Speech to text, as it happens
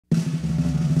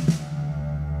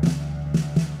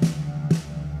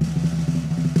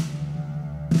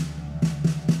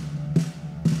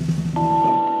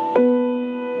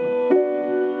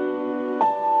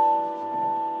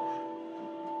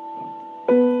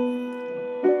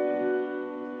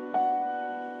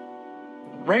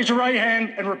Raise your right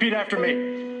hand and repeat after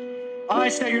me. I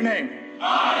state your name.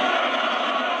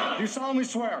 Do solemnly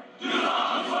swear.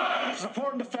 To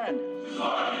support and defend.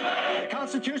 The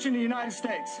Constitution of the United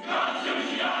States.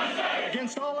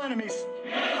 Against all enemies.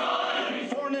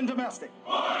 Foreign and domestic.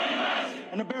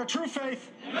 And to bear true faith.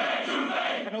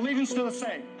 And allegiance to the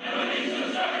same.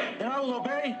 That I will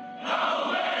obey.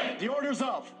 The orders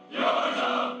of.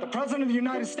 The President of the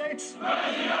United States.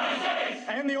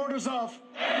 And the orders of.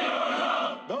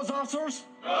 Those officers.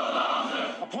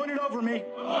 Appointed over me.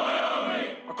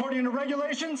 According to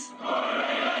regulations.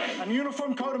 And the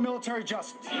Uniform Code of Military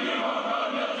Justice.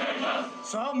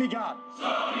 So help me God.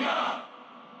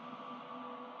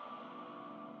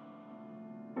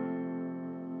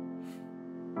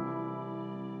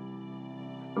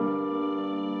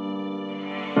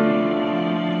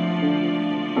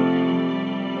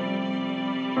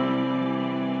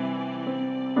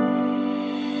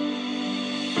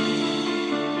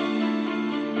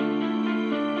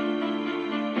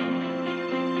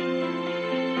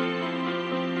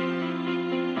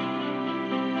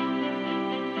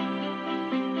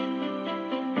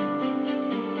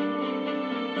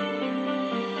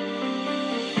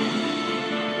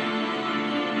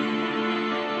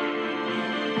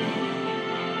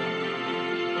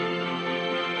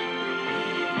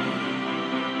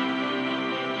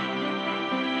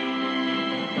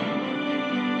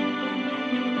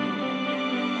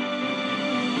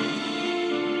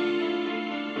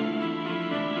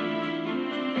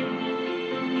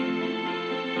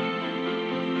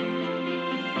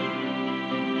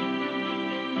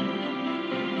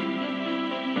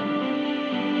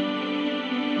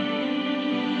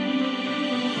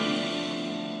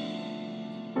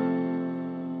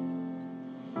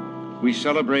 We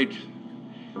celebrate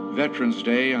Veterans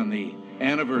Day on the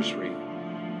anniversary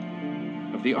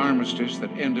of the armistice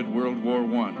that ended World War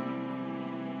I.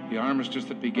 The armistice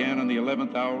that began on the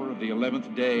 11th hour of the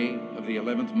 11th day of the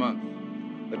 11th month.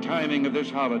 The timing of this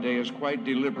holiday is quite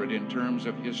deliberate in terms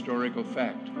of historical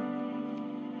fact.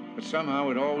 But somehow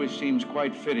it always seems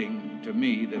quite fitting to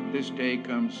me that this day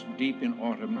comes deep in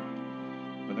autumn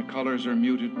when the colors are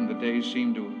muted and the days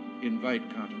seem to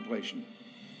invite contemplation.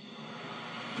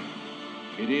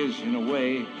 It is, in a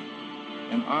way,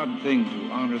 an odd thing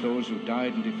to honor those who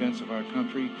died in defense of our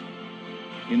country,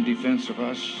 in defense of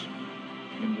us,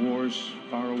 in wars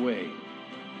far away.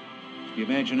 The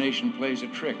imagination plays a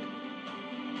trick.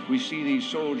 We see these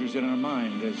soldiers in our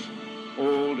mind as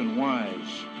old and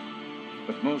wise,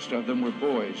 but most of them were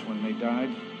boys when they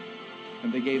died,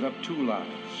 and they gave up two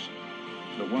lives,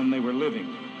 the one they were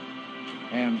living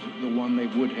and the one they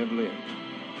would have lived.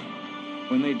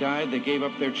 When they died, they gave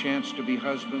up their chance to be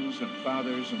husbands and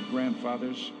fathers and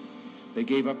grandfathers. They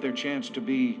gave up their chance to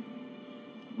be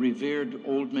revered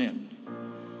old men.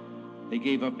 They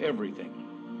gave up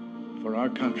everything for our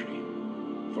country,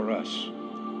 for us.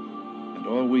 And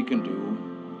all we can do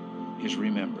is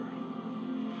remember.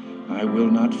 I will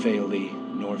not fail thee,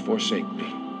 nor forsake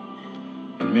thee.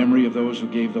 In memory of those who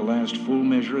gave the last full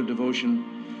measure of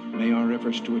devotion, may our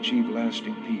efforts to achieve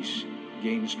lasting peace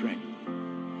gain strength.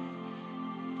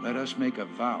 Let us make a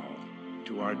vow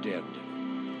to our dead.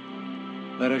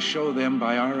 Let us show them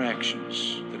by our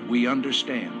actions that we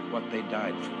understand what they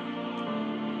died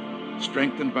for.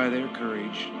 Strengthened by their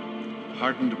courage,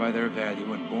 heartened by their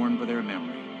value, and borne by their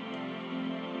memory,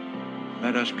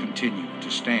 let us continue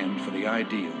to stand for the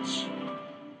ideals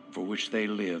for which they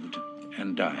lived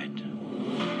and died.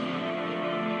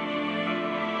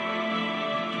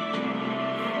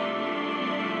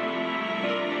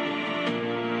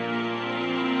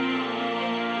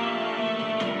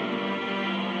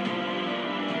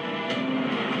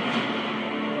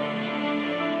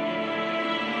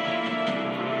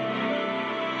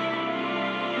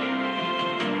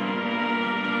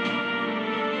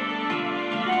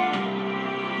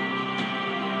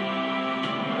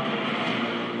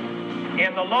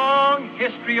 In the long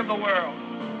history of the world,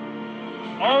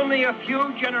 only a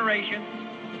few generations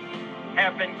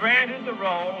have been granted the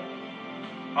role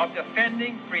of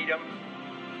defending freedom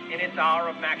in its hour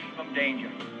of maximum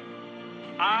danger.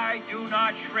 I do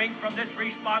not shrink from this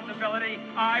responsibility.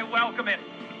 I welcome it.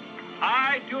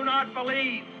 I do not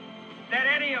believe that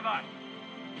any of us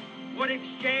would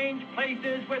exchange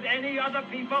places with any other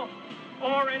people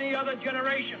or any other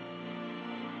generation.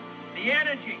 The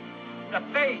energy, the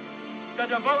faith, the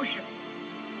devotion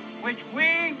which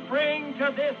we bring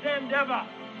to this endeavor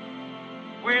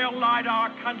will light our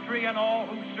country and all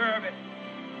who serve it.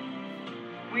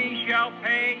 We shall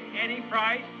pay any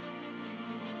price,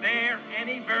 bear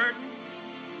any burden,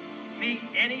 meet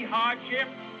any hardship,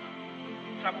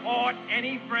 support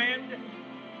any friend,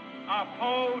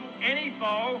 oppose any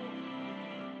foe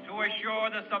to assure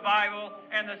the survival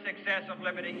and the success of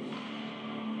liberty.